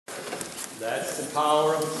That's the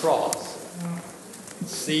power of the cross.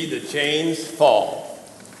 See the chains fall.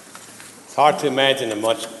 It's hard to imagine a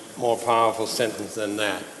much more powerful sentence than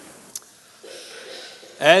that.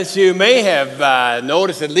 As you may have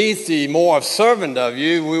noticed, at least the more observant of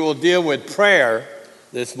you, we will deal with prayer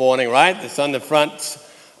this morning, right? It's on the front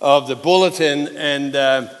of the bulletin. And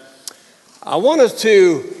I want us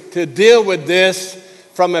to deal with this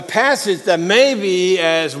from a passage that may be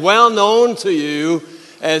as well known to you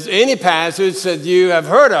as any passage that you have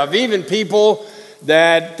heard of. Even people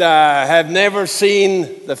that have never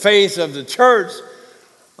seen the face of the church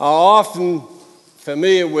are often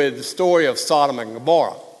familiar with the story of Sodom and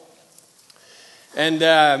Gomorrah.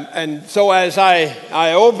 And so as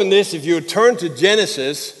I open this, if you turn to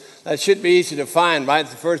Genesis, that should be easy to find, right?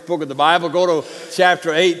 It's the first book of the Bible. Go to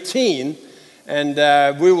chapter 18,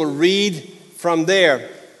 and we will read from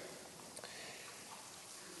there.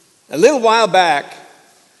 A little while back,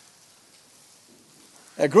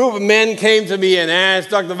 a group of men came to me and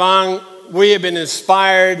asked, Dr. Wang, we have been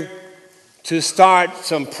inspired to start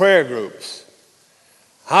some prayer groups.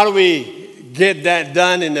 How do we get that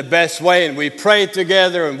done in the best way? And we prayed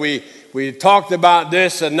together and we talked about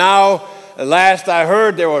this. And now, last I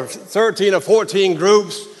heard, there were 13 or 14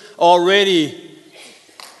 groups already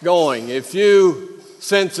going. If you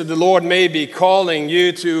sense that the Lord may be calling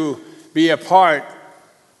you to be a part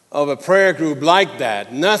of a prayer group like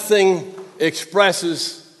that, nothing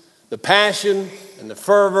expresses the passion and the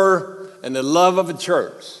fervor and the love of a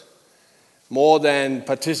church more than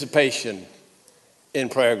participation in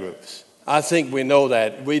prayer groups. I think we know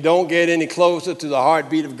that. We don't get any closer to the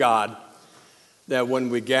heartbeat of God than when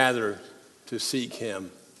we gather to seek Him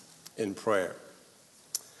in prayer.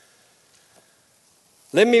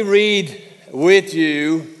 Let me read with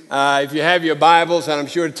you, if you have your Bibles, and I'm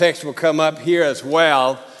sure the text will come up here as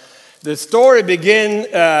well. The story begins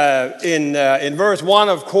in verse 1,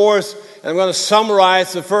 of course, and I'm going to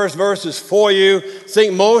summarize the first verses for you. I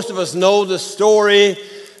think most of us know the story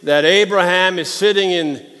that Abraham is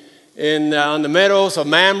sitting on the meadows of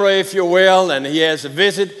Mamre, if you will, and he has a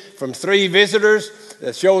visit from 3 visitors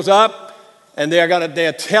that shows up, and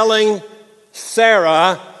they're telling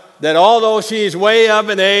Sarah that although she is way up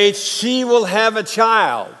in age, she will have a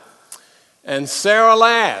child. And Sarah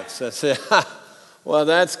laughs and says, well,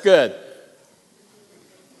 that's good.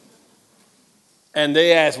 And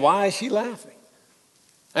they ask, why is she laughing?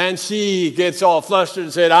 And she gets all flustered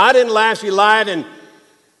and said, I didn't laugh, she lied. And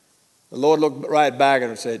the Lord looked right back at her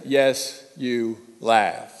and said, yes, you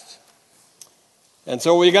laughed. And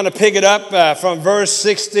so we're going to pick it up from verse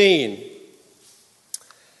 16.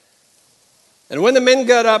 And when the men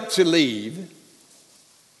got up to leave,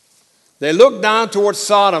 they looked down towards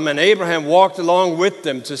Sodom, and Abraham walked along with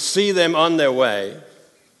them to see them on their way.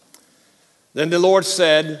 Then the Lord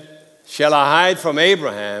said, shall I hide from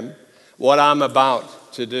Abraham what I'm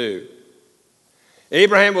about to do?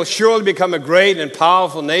 Abraham will surely become a great and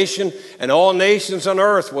powerful nation, and all nations on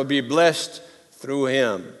earth will be blessed through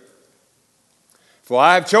him. For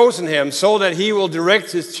I have chosen him so that he will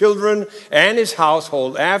direct his children and his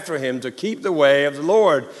household after him to keep the way of the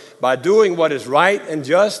Lord by doing what is right and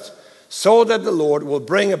just, so that the Lord will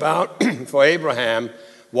bring about for Abraham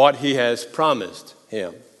what he has promised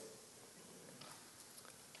him.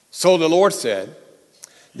 So the Lord said,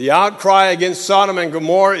 the outcry against Sodom and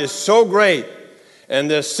Gomorrah is so great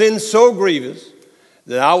and their sin so grievous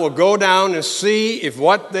that I will go down and see if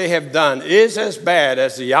what they have done is as bad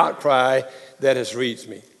as the outcry that has reached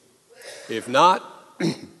me. If not,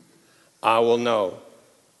 I will know.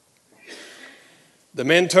 The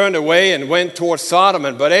men turned away and went towards Sodom,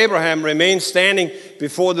 but Abraham remained standing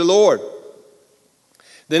before the Lord.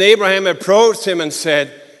 Then Abraham approached him and said,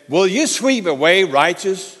 will you sweep away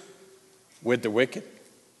righteous with the wicked?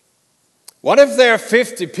 What if there are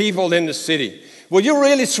 50 people in the city? Will you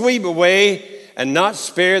really sweep away and not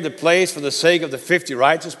spare the place for the sake of the 50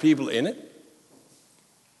 righteous people in it?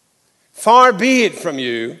 Far be it from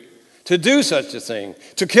you to do such a thing,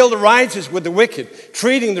 to kill the righteous with the wicked,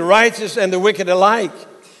 treating the righteous and the wicked alike.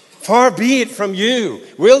 Far be it from you.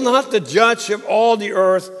 Will not the judge of all the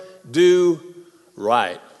earth do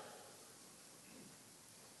right?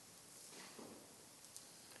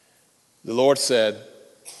 The Lord said,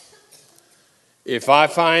 if I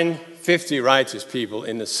find 50 righteous people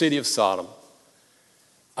in the city of Sodom,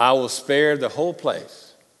 I will spare the whole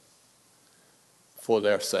place for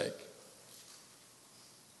their sake.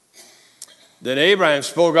 Then Abraham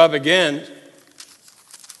spoke up again.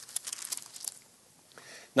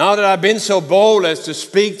 Now that I've been so bold as to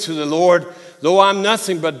speak to the Lord, though I'm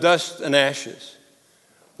nothing but dust and ashes,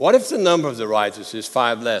 what if the number of the righteous is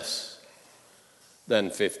 5 less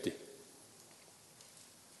than 50?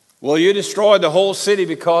 Will you destroy the whole city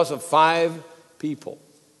because of 5 people?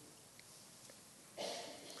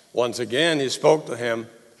 Once again, he spoke to him.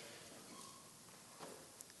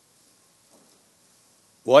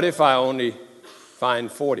 What if I only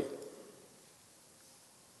find 40?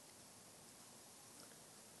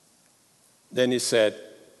 Then he said,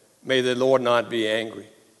 may the Lord not be angry.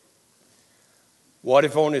 What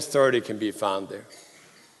if only 30 can be found there?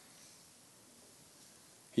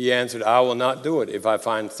 He answered, I will not do it if I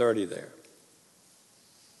find 30 there.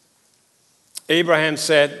 Abraham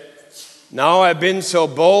said, now I've been so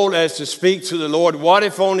bold as to speak to the Lord. What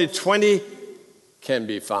if only 20 can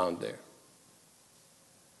be found there?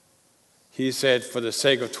 He said, for the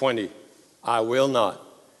sake of 20, I will not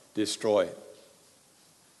destroy it.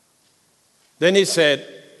 Then he said,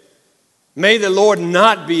 may the Lord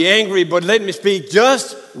not be angry, but let me speak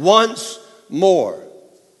just once more.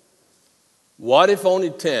 What if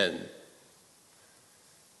only 10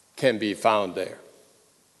 can be found there?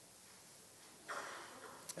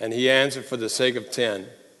 And he answered, for the sake of 10,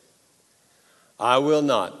 I will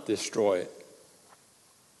not destroy it.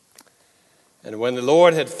 And when the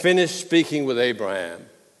Lord had finished speaking with Abraham,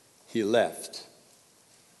 he left.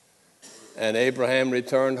 And Abraham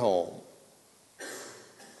returned home.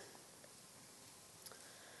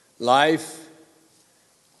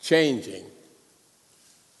 Life-changing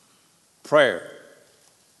prayer.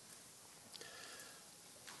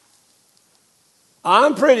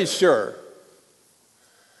 I'm pretty sure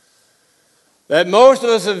that most of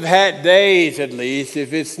us have had days, at least,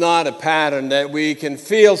 if it's not a pattern, that we can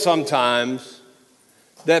feel sometimes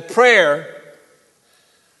that prayer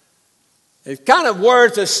is kind of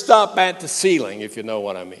words that stop at the ceiling, if you know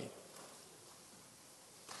what I mean.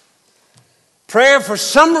 Prayer, for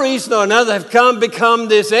some reason or another, have become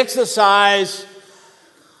this exercise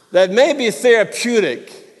that may be therapeutic.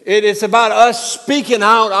 It is about us speaking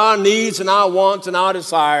out our needs and our wants and our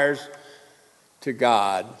desires to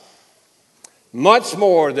God, much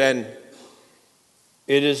more than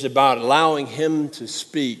it is about allowing Him to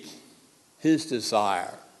speak His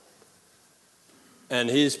desire and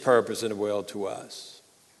His purpose and will to us.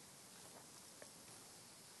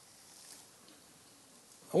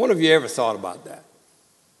 I wonder if you ever thought about that.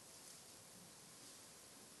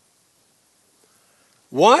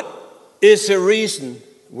 What is the reason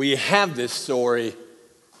we have this story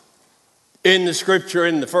in the Scripture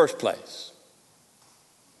in the first place?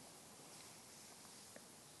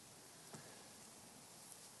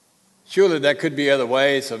 Surely there could be other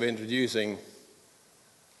ways of introducing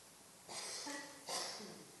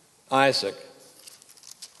Isaac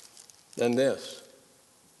than this.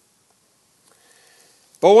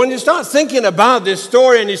 But when you start thinking about this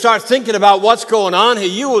story and you start thinking about what's going on here,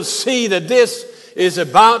 you will see that this is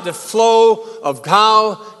about the flow of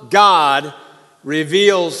how God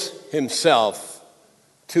reveals Himself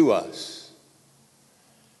to us.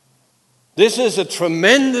 This is a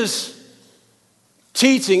tremendous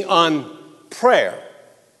teaching on prayer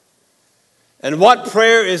and what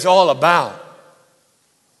prayer is all about.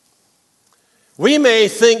 We may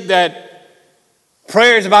think that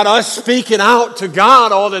prayer is about us speaking out to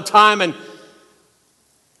God all the time and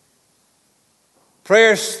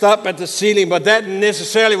prayer stopped at the ceiling, but that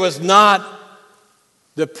necessarily was not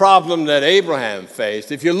the problem that Abraham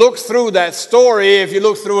faced. If you look through that story, if you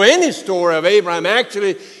look through any story of Abraham,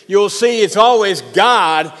 actually you'll see it's always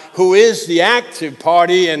God who is the active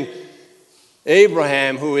party and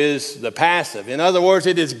Abraham who is the passive. In other words,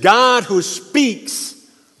 it is God who speaks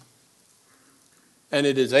and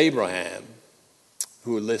it is Abraham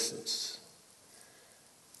who listens.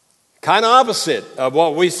 Kind of opposite of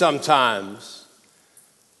what we sometimes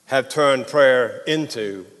have turned prayer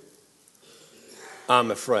into,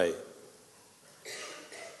 I'm afraid.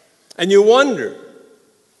 And you wonder,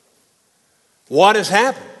 what has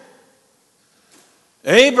happened?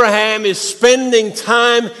 Abraham is spending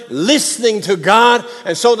time listening to God,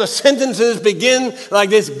 and so the sentences begin like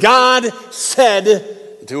this: God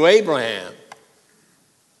said to Abraham.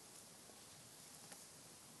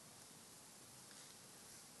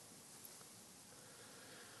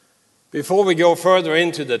 Before we go further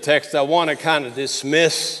into the text, I want to kind of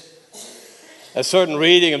dismiss a certain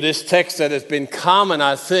reading of this text that has been common,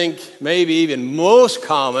 I think, maybe even most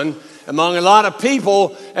common among a lot of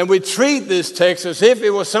people, and we treat this text as if it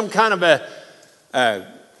was some kind of a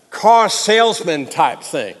car salesman type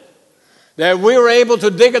thing, that we were able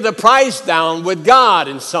to dig the price down with God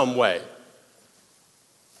in some way.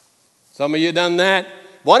 Some of you done that?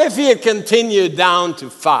 What if He had continued down to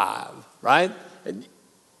 5, right?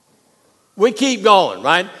 We keep going,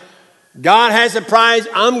 right? God has a price,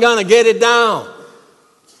 I'm going to get it down.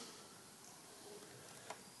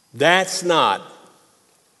 That's not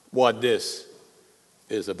what this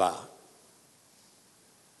is about.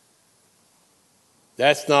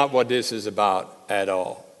 That's not what this is about at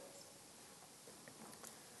all.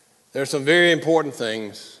 There are some very important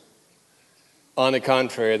things, on the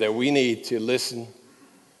contrary, that we need to listen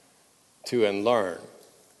to and learn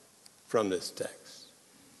from this text.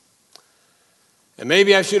 And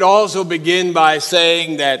maybe I should also begin by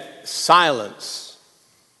saying that silence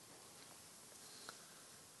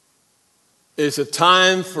is a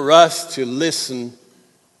time for us to listen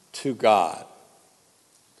to God.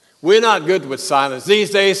 We're not good with silence.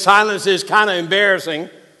 These days, silence is kind of embarrassing,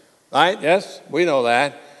 right? Yes, we know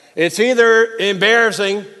that. It's either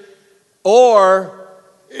embarrassing or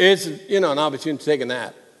it's, an opportunity to take a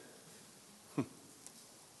nap.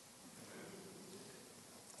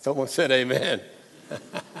 Someone said amen. The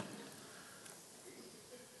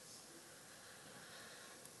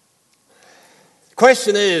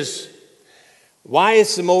question is, why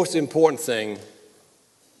is the most important thing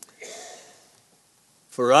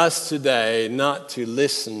for us today not to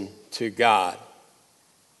listen to God?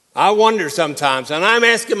 I wonder sometimes, and I'm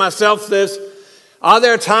asking myself this, are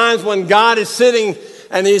there times when God is sitting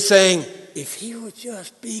and he's saying, if he would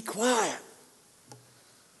just be quiet,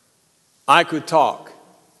 I could talk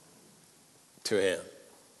to him.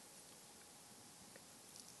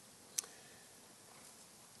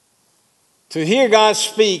 To hear God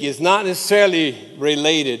speak is not necessarily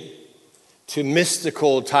related to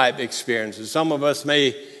mystical type experiences. Some of us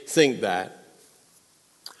may think that.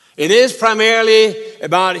 It is primarily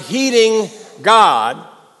about heeding God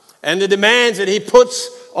and the demands that he puts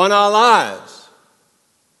on our lives.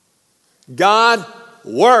 God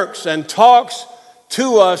works and talks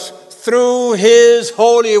to us through his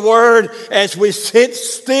holy word as we sit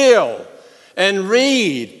still and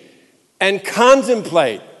read and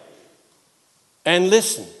contemplate and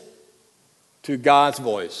listen to God's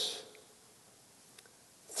voice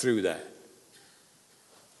through that.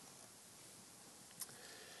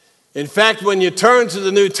 In fact, when you turn to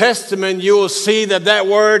the New Testament, you will see that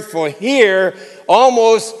word for hear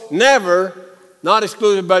almost never, not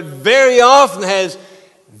exclusive, but very often has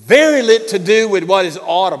very little to do with what is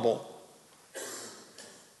audible.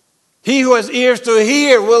 He who has ears to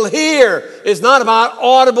hear will hear. It's not about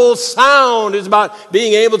audible sound. It's about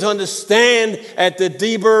being able to understand at the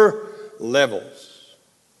deeper levels.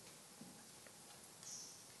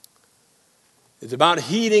 It's about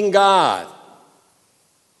heeding God,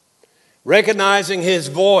 recognizing his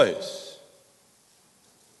voice,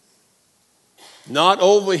 not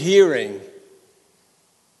overhearing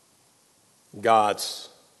God's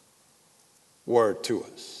word to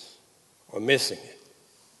us or missing it.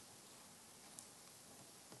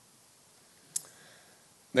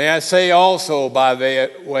 May I say also, by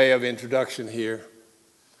way of introduction here,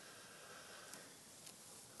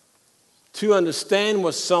 to understand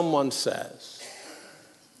what someone says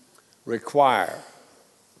require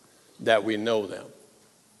that we know them.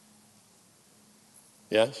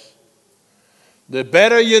 Yes? The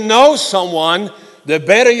better you know someone, the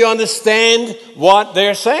better you understand what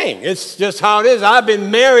they're saying. It's just how it is. I've been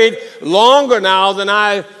married longer now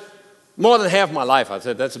than more than half my life. I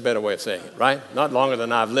said that's a better way of saying it, right? Not longer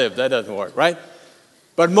than I've lived. That doesn't work, right?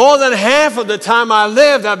 But more than half of the time I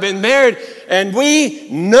lived, I've been married, and we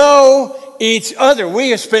know each other. We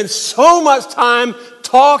have spent so much time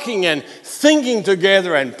talking and thinking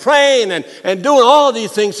together and praying and doing all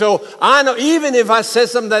these things. So I know even if I say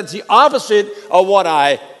something that's the opposite of what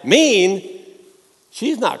I mean,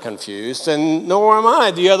 she's not confused, and nor am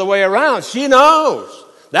I the other way around. She knows.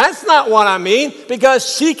 That's not what I mean, because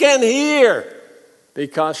she can hear,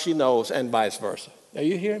 because she knows, and vice versa. Are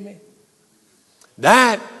you hearing me?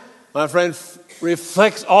 That, my friend,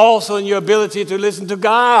 reflects also in your ability to listen to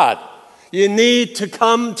God. You need to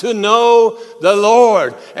come to know the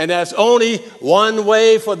Lord, and there's only one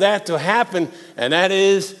way for that to happen, and that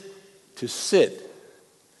is to sit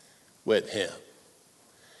with him.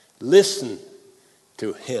 Listen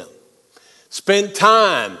to him. Spend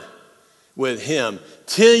time with him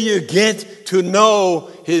till you get to know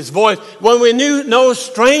his voice. When we know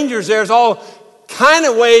strangers, there's all kind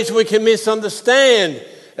of ways we can misunderstand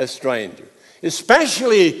a stranger,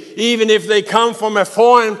 especially even if they come from a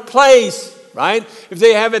foreign place, right? If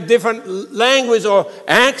they have a different language or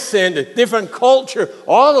accent, a different culture,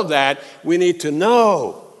 all of that we need to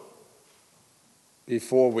know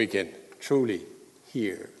before we can truly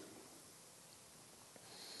hear.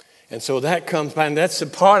 And so that comes by, and that's a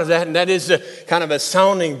part of that, and that is a kind of a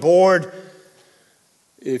sounding board,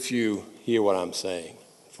 if you hear what I'm saying,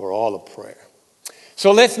 for all of prayer.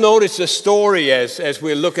 So let's notice the story as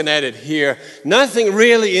we're looking at it here. Nothing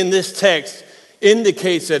really in this text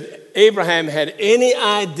indicates that Abraham had any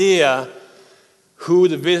idea who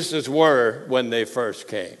the visitors were when they first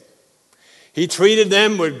came. He treated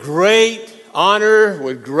them with great honor,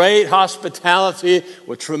 with great hospitality,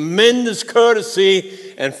 with tremendous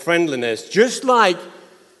courtesy and friendliness, just like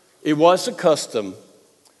it was the custom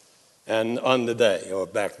and on the day or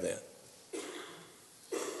back then.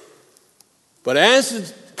 But as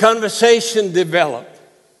the conversation developed,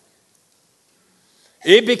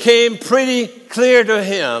 it became pretty clear to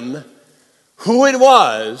him who it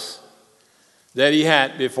was that he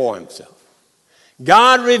had before himself.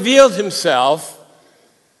 God revealed himself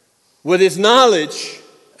with his knowledge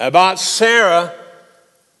about Sarah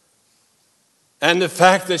and the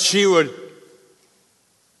fact that she would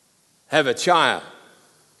have a child.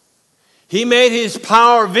 He made his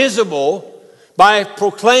power visible by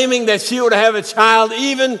proclaiming that she would have a child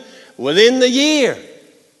even within the year.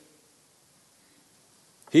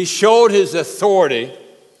 He showed his authority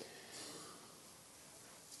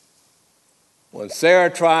when Sarah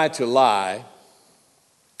tried to lie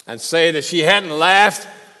and say that she hadn't laughed,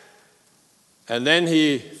 and then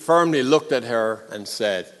he firmly looked at her and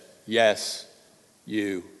said, "Yes,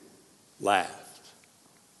 you laughed."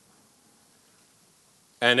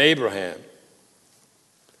 And Abraham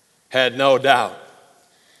had no doubt.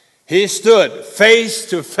 He stood face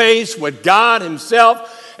to face with God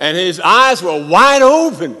himself, and his eyes were wide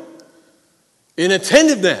open in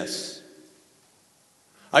attentiveness.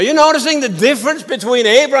 Are you noticing the difference between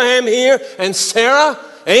Abraham here and Sarah?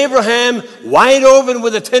 Abraham wide open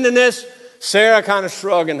with attentiveness, Sarah kind of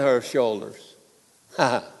shrugging her shoulders.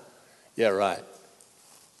 Yeah, right.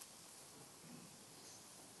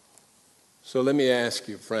 So let me ask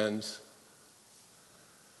you, friends,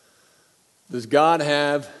 does God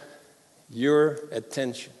have your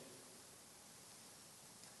attention?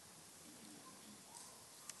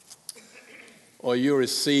 Or you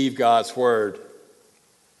receive God's word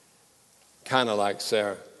kind of like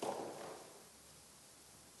Sarah?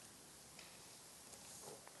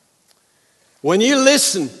 When you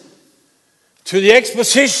listen to the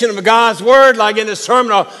exposition of God's word, like in a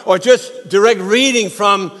sermon or just direct reading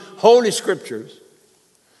from Holy Scriptures,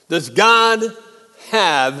 does God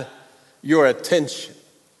have your attention?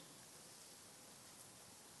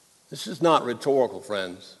 This is not rhetorical,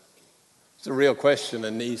 friends. It's a real question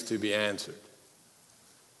that needs to be answered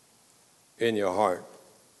in your heart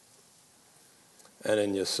and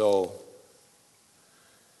in your soul.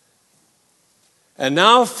 And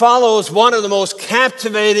now follows one of the most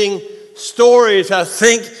captivating stories, I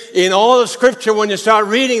think, in all of Scripture. When you start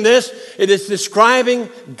reading this, it is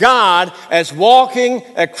describing God as walking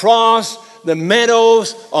across the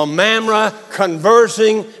meadows of Mamre,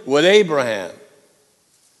 conversing with Abraham.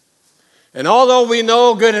 And although we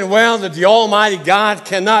know good and well that the Almighty God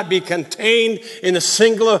cannot be contained in a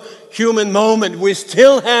singular human moment, we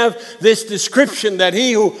still have this description that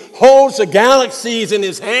he who holds the galaxies in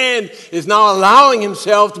his hand is now allowing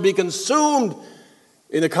himself to be consumed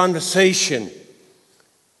in a conversation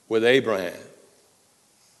with Abraham.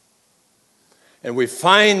 And we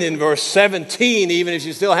find in verse 17, even if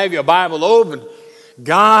you still have your Bible open,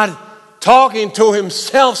 God talking to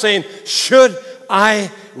himself saying, should I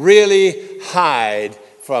really hide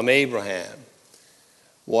from Abraham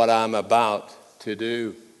what I'm about to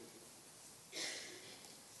do?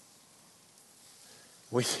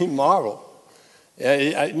 We marvel.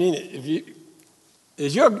 I mean,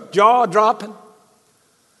 is your jaw dropping?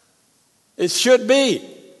 It should be.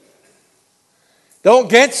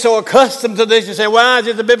 Don't get so accustomed to this and say, well, it's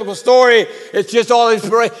just a biblical story. It's just all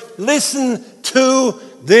inspiration. Listen to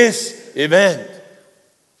this event.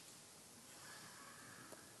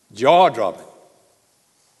 Jaw-dropping.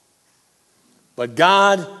 But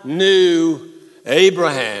God knew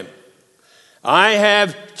Abraham. I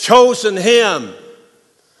have chosen him,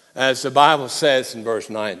 as the Bible says in verse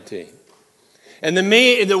 19. And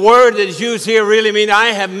the word that is used here really means I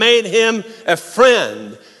have made him a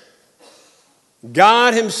friend.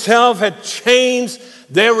 God himself had changed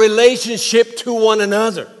their relationship to one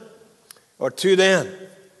another, or to them.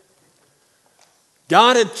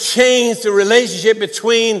 God had changed the relationship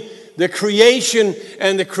between the creation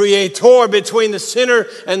and the creator, between the sinner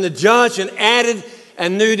and the judge, and added a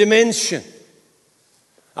new dimension.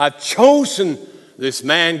 I've chosen this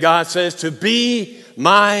man, God says, to be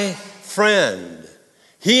my friend.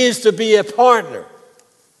 He is to be a partner.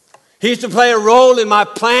 He's to play a role in my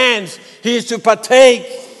plans. He's to partake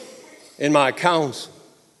in my counsel.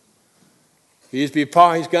 He's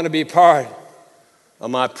going to be part of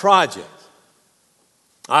my project.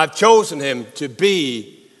 I've chosen him to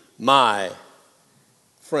be my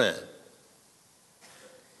friend.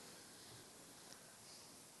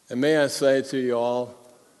 And may I say to you all,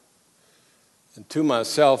 and to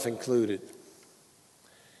myself included,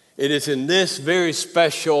 it is in this very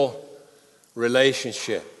special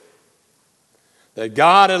relationship that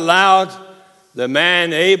God allowed the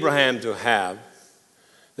man Abraham to have,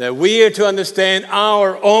 that we are to understand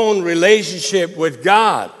our own relationship with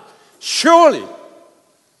God. Surely,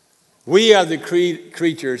 we are the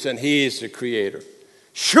creatures and he is the creator.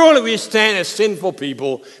 Surely we stand as sinful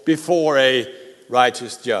people before a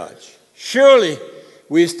righteous judge. Surely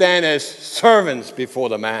we stand as servants before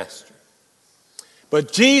the master.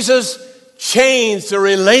 But Jesus changed the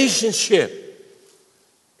relationship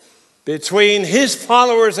between his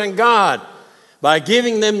followers and God by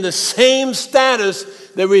giving them the same status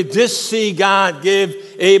that we just see God give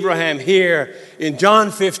Abraham here. In John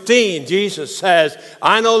 15, Jesus says,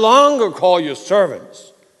 I no longer call you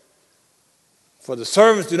servants, for the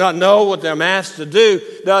servants do not know what their master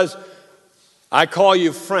does. I call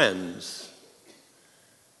you friends,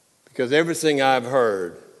 because everything I've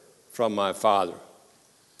heard from my Father,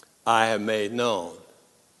 I have made known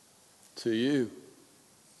to you.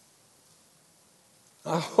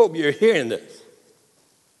 I hope you're hearing this.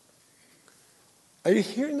 Are you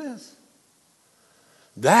hearing this?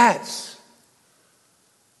 That's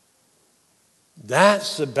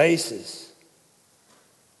the basis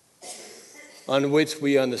on which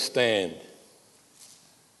we understand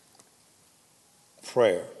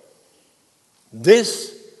prayer.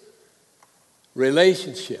 This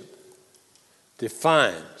relationship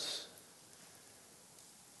defines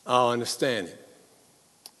our understanding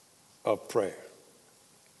of prayer.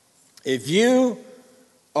 If you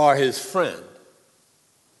are his friend,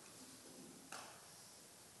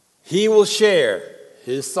 he will share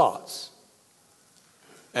his thoughts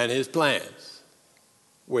and his plans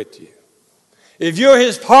with you. If you're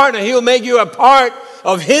his partner, he'll make you a part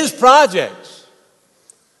of his projects.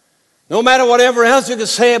 No matter whatever else you can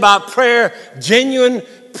say about prayer, genuine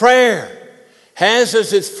prayer has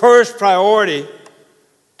as its first priority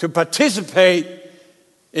to participate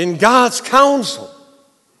in God's counsel.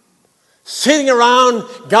 Sitting around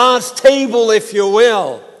God's table, if you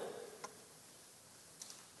will,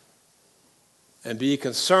 and be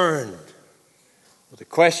concerned with the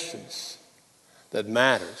questions that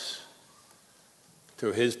matters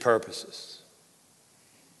to his purposes.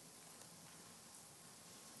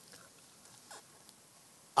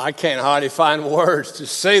 I can't hardly find words to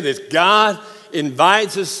say this. God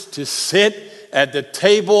invites us to sit at the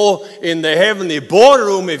table in the heavenly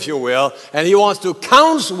boardroom, if you will, and he wants to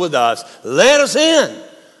counsel with us, let us in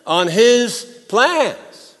on his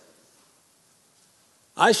plans.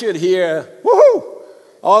 I should hear, woohoo,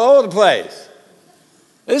 all over the place.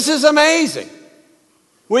 This is amazing.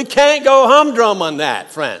 We can't go humdrum on that,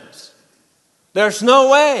 friends. There's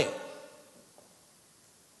no way.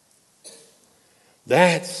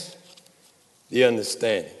 That's the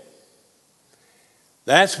understanding.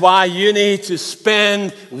 That's why we need to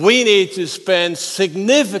spend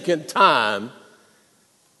significant time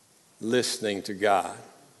listening to God.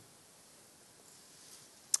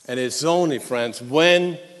 And it's only, friends,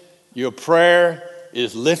 when your prayer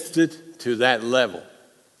is lifted to that level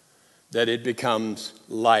that it becomes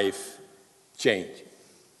life-changing.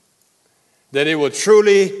 That it will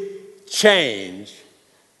truly change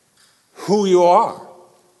who you are.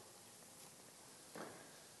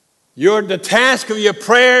 The task of your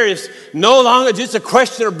prayer is no longer just a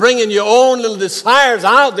question of bringing your own little desires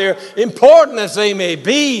out there, important as they may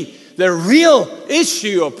be. The real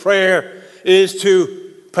issue of prayer is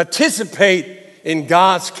to participate in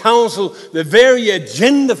God's counsel. The very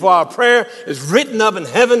agenda for our prayer is written up in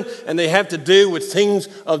heaven, and they have to do with things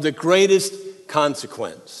of the greatest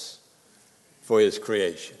consequence for his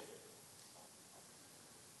creation.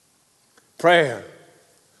 Prayer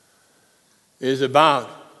is about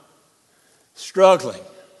struggling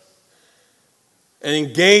and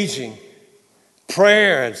engaging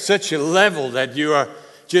prayer at such a level that you are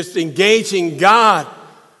just engaging God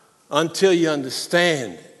until you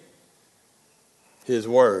understand his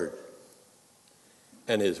word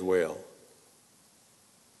and his will.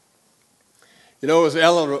 You know, it was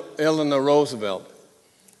Eleanor Roosevelt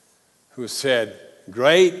who said,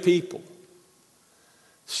 great people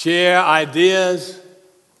share ideas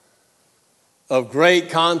of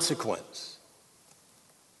great consequence.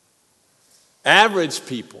 Average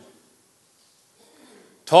people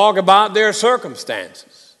talk about their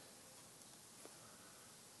circumstances.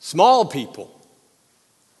 Small people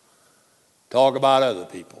talk about other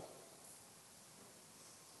people.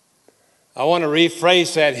 I want to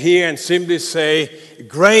rephrase that here and simply say,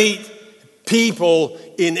 great people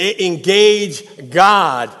engage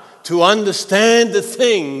God to understand the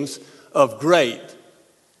things of great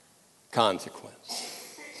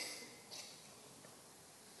consequence.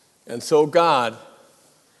 And so God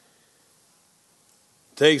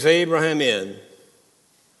takes Abraham in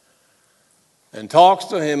and talks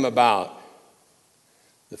to him about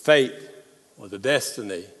the fate or the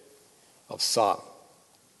destiny of Sodom.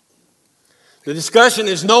 The discussion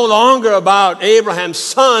is no longer about Abraham's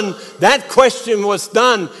son. That question was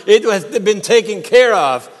done. It has been taken care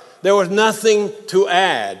of. There was nothing to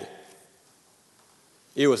add.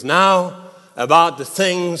 It was now about the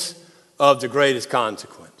things of the greatest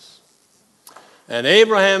consequence. And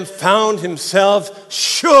Abraham found himself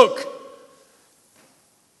shook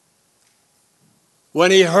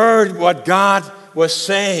when he heard what God was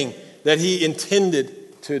saying that he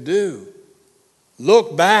intended to do.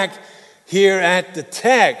 Look back here at the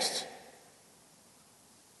text.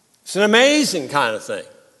 It's an amazing kind of thing.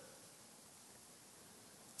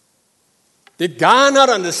 Did God not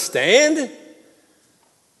understand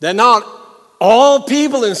that not all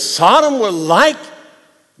people in Sodom were like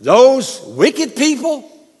those wicked people?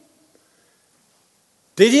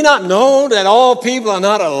 Did he not know that all people are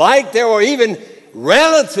not alike? There were even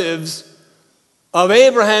relatives of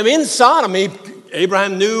Abraham in Sodom.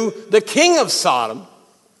 Abraham knew the king of Sodom.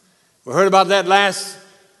 We heard about that last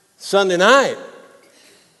Sunday night.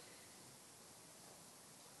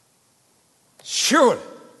 Surely,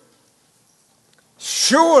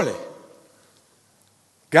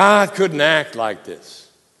 God couldn't act like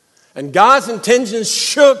this. And God's intentions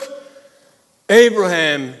shook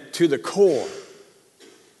Abraham to the core.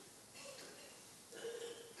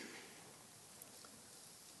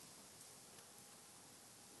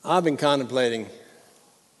 I've been contemplating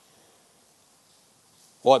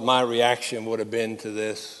what my reaction would have been to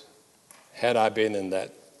this had I been in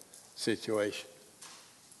that situation.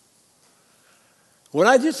 Would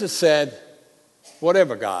I just have said,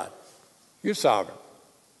 whatever, God, you're sovereign.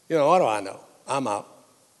 What do I know? I'm out.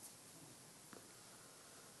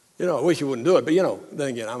 I wish you wouldn't do it, but then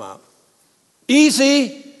again, I'm out.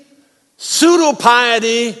 Easy,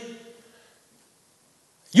 pseudo-piety,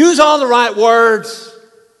 use all the right words,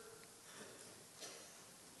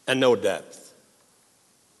 and no depth.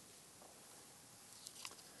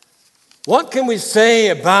 What can we say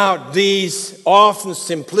about these often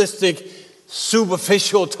simplistic,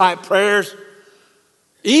 superficial type prayers?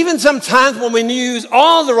 Even sometimes when we use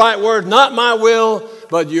all the right words, not my will,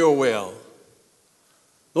 but your will.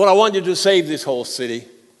 Lord, I want you to save this whole city.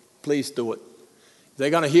 Please do it. If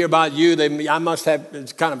they're going to hear about you, I must have,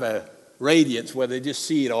 it's kind of a radiance where they just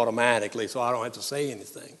see it automatically, so I don't have to say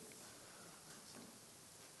anything.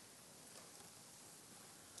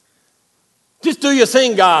 Just do your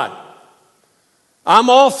thing, God.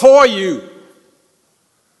 I'm all for you.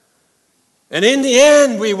 And in the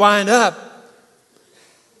end, we wind up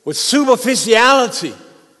with superficiality.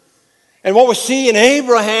 And what we see in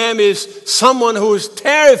Abraham is someone who is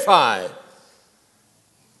terrified.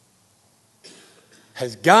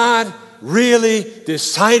 Has God really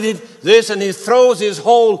decided this? And he throws his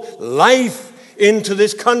whole life into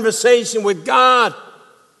this conversation with God.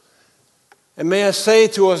 And may I say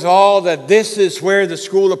to us all that this is where the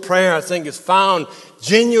school of prayer, I think, is found.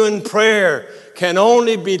 Genuine prayer can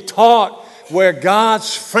only be taught where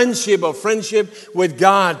God's friendship with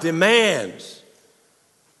God demands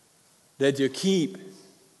that you keep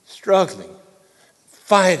struggling,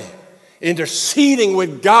 fighting, interceding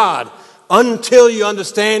with God until you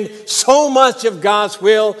understand so much of God's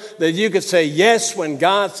will that you can say yes when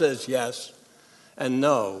God says yes and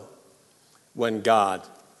no when God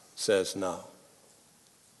says no.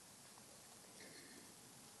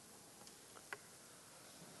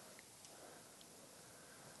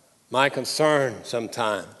 My concern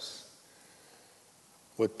sometimes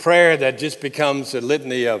with prayer that just becomes a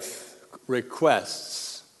litany of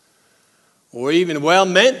requests or even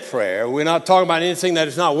well-meant prayer. We're not talking about anything that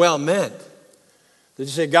is not well-meant. That you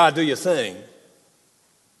say, God, do your thing.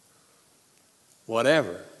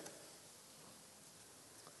 Whatever.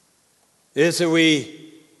 Is that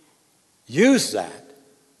we use that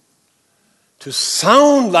to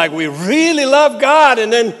sound like we really love God,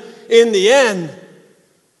 and then in the end,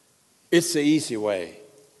 it's the easy way.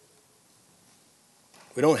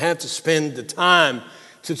 We don't have to spend the time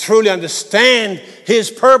to truly understand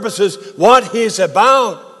His purposes, what He's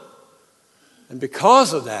about. And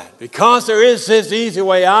because of that, because there is this easy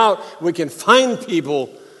way out, we can find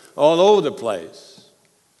people all over the place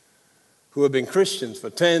who have been Christians for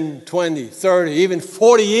 10, 20, 30, even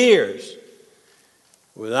 40 years,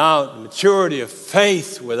 without maturity of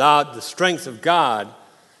faith, without the strength of God,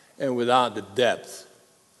 and without the depth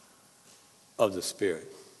of the Spirit.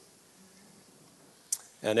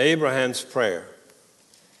 And Abraham's prayer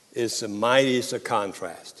is the mightiest of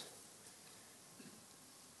contrast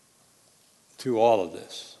to all of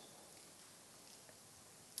this.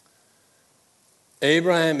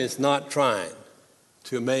 Abraham is not trying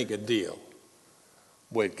to make a deal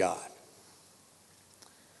with God.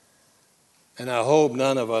 And I hope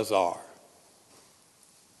none of us are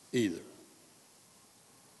either.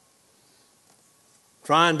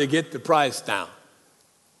 Trying to get the price down.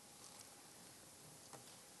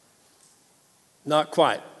 Not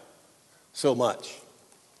quite so much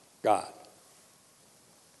God.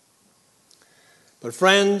 But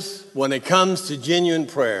friends, when it comes to genuine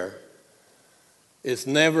prayer, it's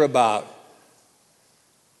never about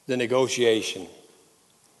the negotiation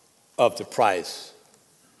of the price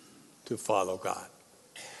to follow God.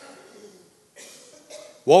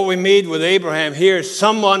 What we meet with Abraham here is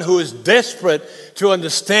someone who is desperate to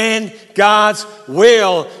understand God's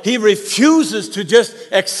will. He refuses to just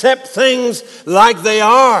accept things like they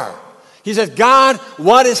are. He says, God,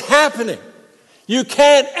 what is happening? You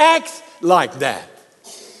can't act like that.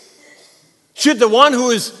 Should the one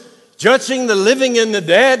who is judging the living and the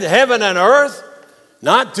dead, heaven and earth,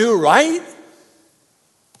 not do right?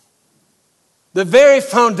 The very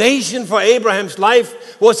foundation for Abraham's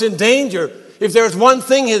life was in danger. If there's one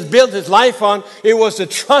thing he's built his life on, it was the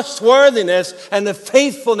trustworthiness and the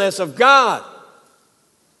faithfulness of God.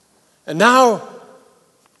 And now,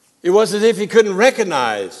 it was as if he couldn't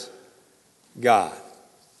recognize God.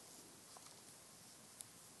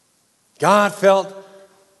 God felt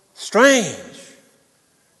strange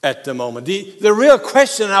at the moment. The real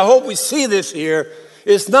question, and I hope we see this here,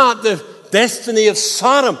 is not the destiny of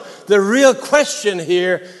Sodom. The real question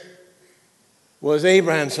here was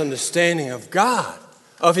Abraham's understanding of God,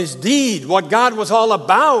 of his deed, what God was all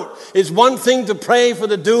about. It's one thing to pray for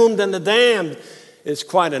the doomed and the damned. It's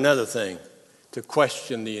quite another thing to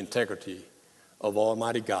question the integrity of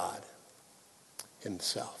Almighty God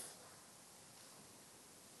himself.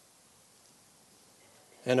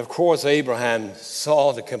 And of course, Abraham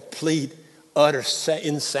saw the complete, utter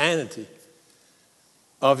insanity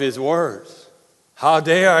of his words. How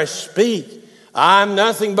dare I speak? I'm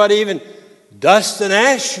nothing but even dust and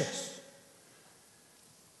ashes.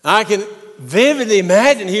 I can vividly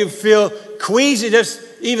imagine he would feel queasy just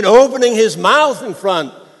even opening his mouth in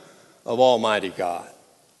front of Almighty God.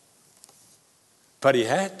 But he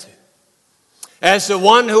had to. As the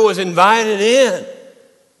one who was invited in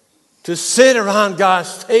to sit around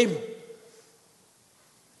God's table.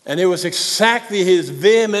 And it was exactly his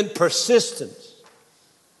vehement persistence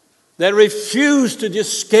that refused to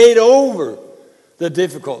just skate over the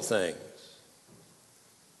difficult things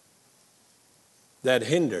that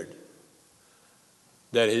hindered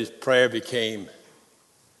that his prayer became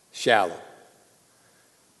shallow,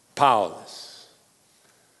 powerless,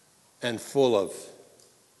 and full of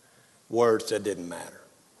words that didn't matter.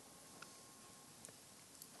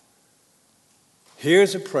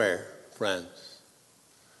 Here's a prayer, friends,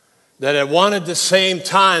 that at one at the same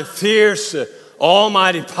time fears the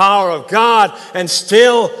almighty power of God and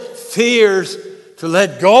still fears to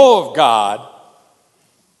let go of God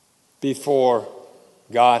before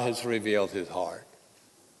God has revealed his heart.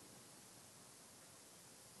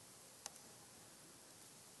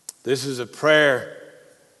 This is a prayer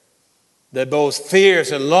that both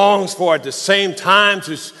fears and longs for at the same time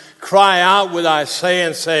to cry out with Isaiah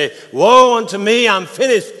and say, woe unto me, I'm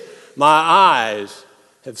finished. My eyes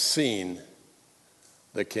have seen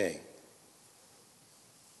the King.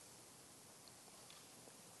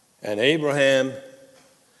 And Abraham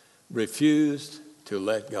refused to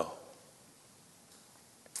let go.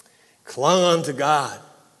 Clung unto God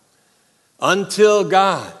until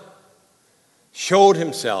God showed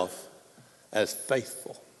himself as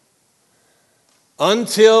faithful.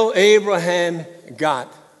 Until Abraham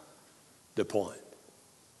got the point.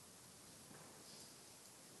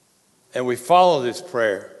 And we follow this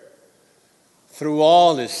prayer through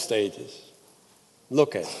all its stages.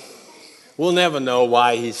 Look at it. We'll never know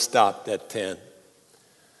why he stopped at 10.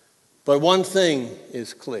 But one thing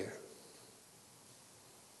is clear.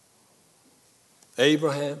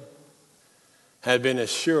 Abraham had been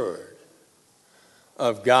assured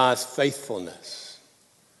of God's faithfulness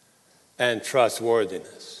and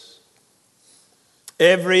trustworthiness.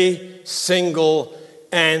 Every single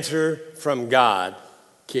answer from God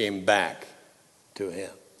came back to him.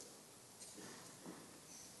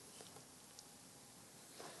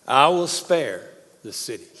 I will spare the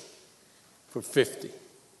city for 50.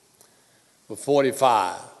 for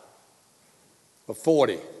 45, for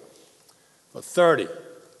 40, for 30,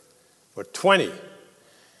 for 20,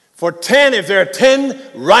 for 10. If there are 10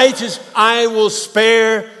 righteous, I will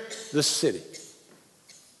spare the city.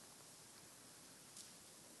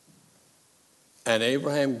 And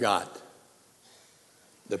Abraham got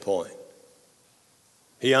the point.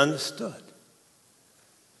 He understood.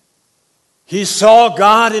 He saw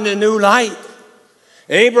God in a new light.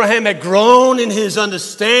 Abraham had grown in his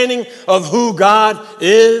understanding of who God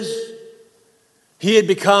is. He had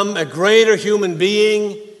become a greater human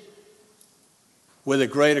being with a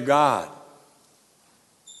greater God.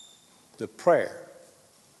 The prayer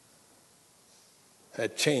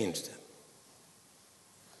had changed him.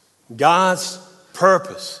 God's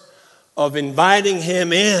purpose of inviting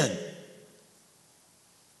him in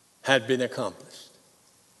had been accomplished.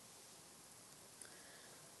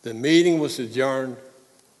 The meeting was adjourned,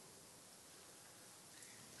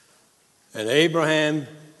 and Abraham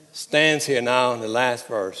stands here now in the last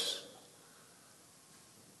verse,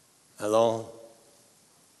 alone,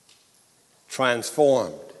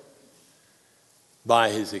 transformed by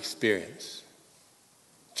his experience,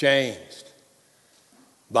 changed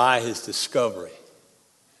by his discovery,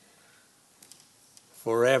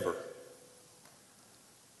 forever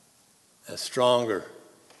a stronger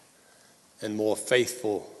and more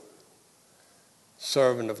faithful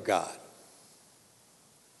servant of God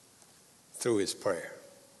through his prayer.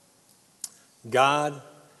 God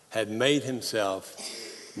had made himself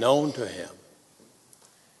known to him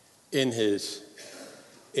in his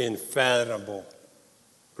infathomable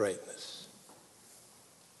greatness.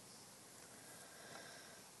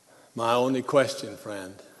 My only question,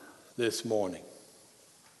 friend, this morning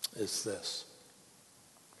is this: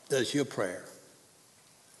 does your prayer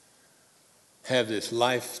have this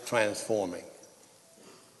life-transforming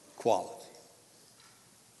quality?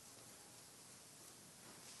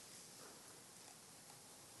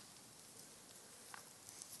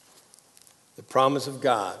 The promise of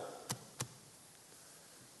God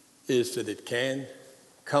is that it can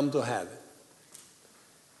come to have it,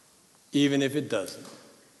 even if it doesn't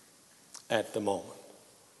at the moment.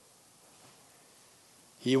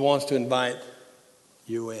 He wants to invite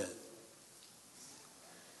you in.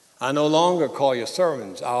 I no longer call you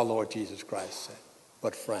servants, our Lord Jesus Christ said,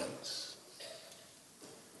 but friends.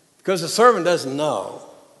 Because the servant doesn't know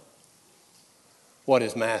what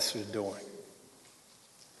his master is doing.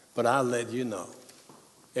 But I'll let you know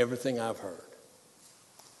everything I've heard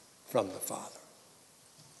from the Father.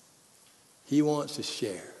 He wants to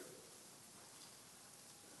share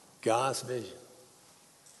God's vision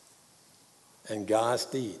and God's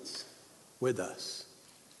deeds with us,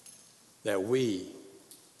 that we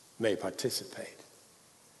may participate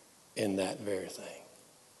in that very thing.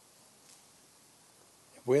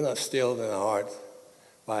 If we're not stilled in our hearts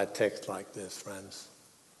by a text like this, friends,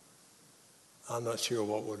 I'm not sure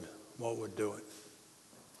what would do it.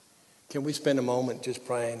 Can we spend a moment just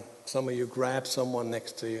praying? Some of you grab someone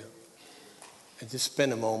next to you and just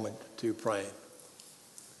spend a moment to praying.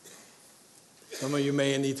 Some of you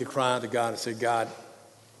may need to cry out to God and say, God,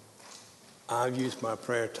 I've used my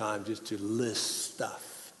prayer time just to list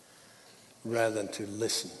stuff rather than to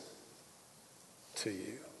listen to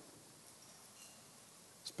you.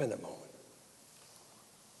 Spend a moment.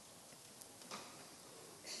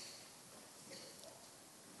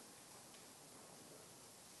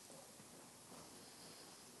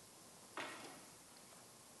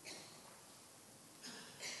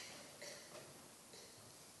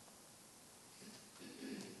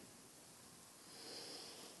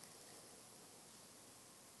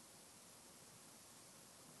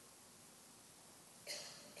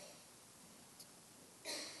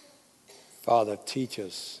 Father, teach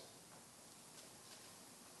us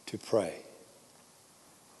to pray.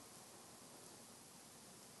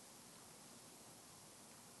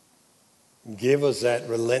 Give us that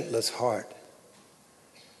relentless heart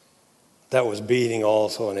that was beating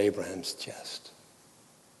also in Abraham's chest.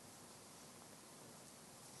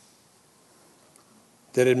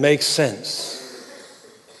 That it makes sense,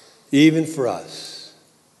 even for us,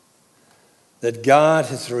 that God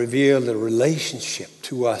has revealed a relationship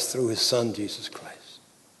to us through his Son, Jesus Christ,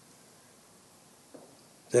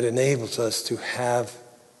 that enables us to have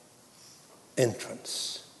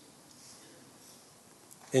entrance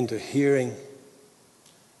into hearing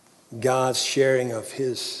God's sharing of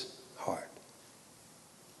his heart.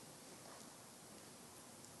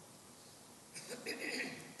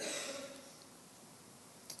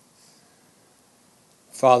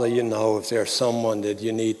 Father, you know if there's someone that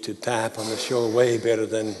you need to tap on the shoulder way better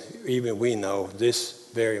than even we know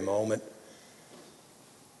this very moment,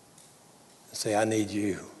 and say, I need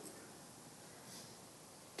you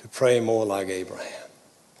to pray more like Abraham.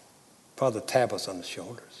 Father, tap us on the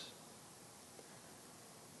shoulders.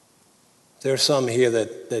 There's some here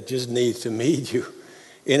that just need to meet you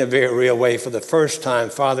in a very real way for the first time.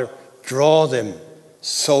 Father, draw them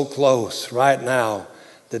so close right now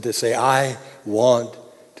that they say, I want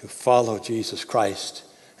to follow Jesus Christ,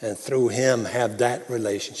 and through him have that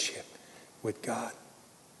relationship with God.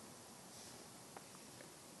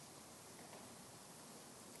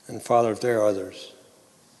 And Father, if there are others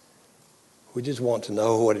who just want to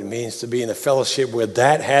know what it means to be in a fellowship where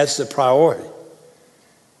that has the priority,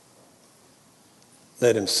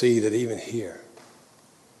 let them see that even here,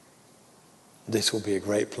 this will be a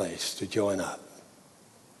great place to join up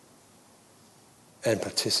and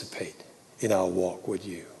participate in our walk with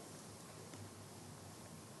you.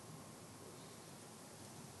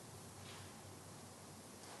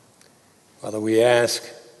 Father, we ask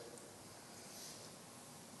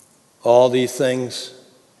all these things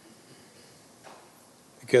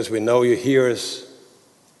because we know you hear us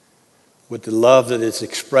with the love that is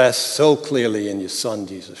expressed so clearly in your Son,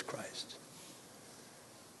 Jesus Christ.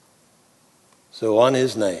 So on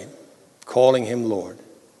his name, calling him Lord,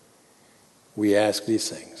 we ask these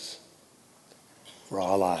things for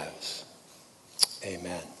our lives.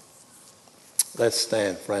 Amen. Let's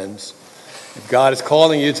stand, friends. If God is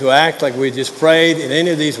calling you to act like we just prayed in any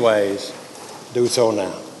of these ways, do so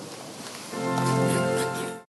now.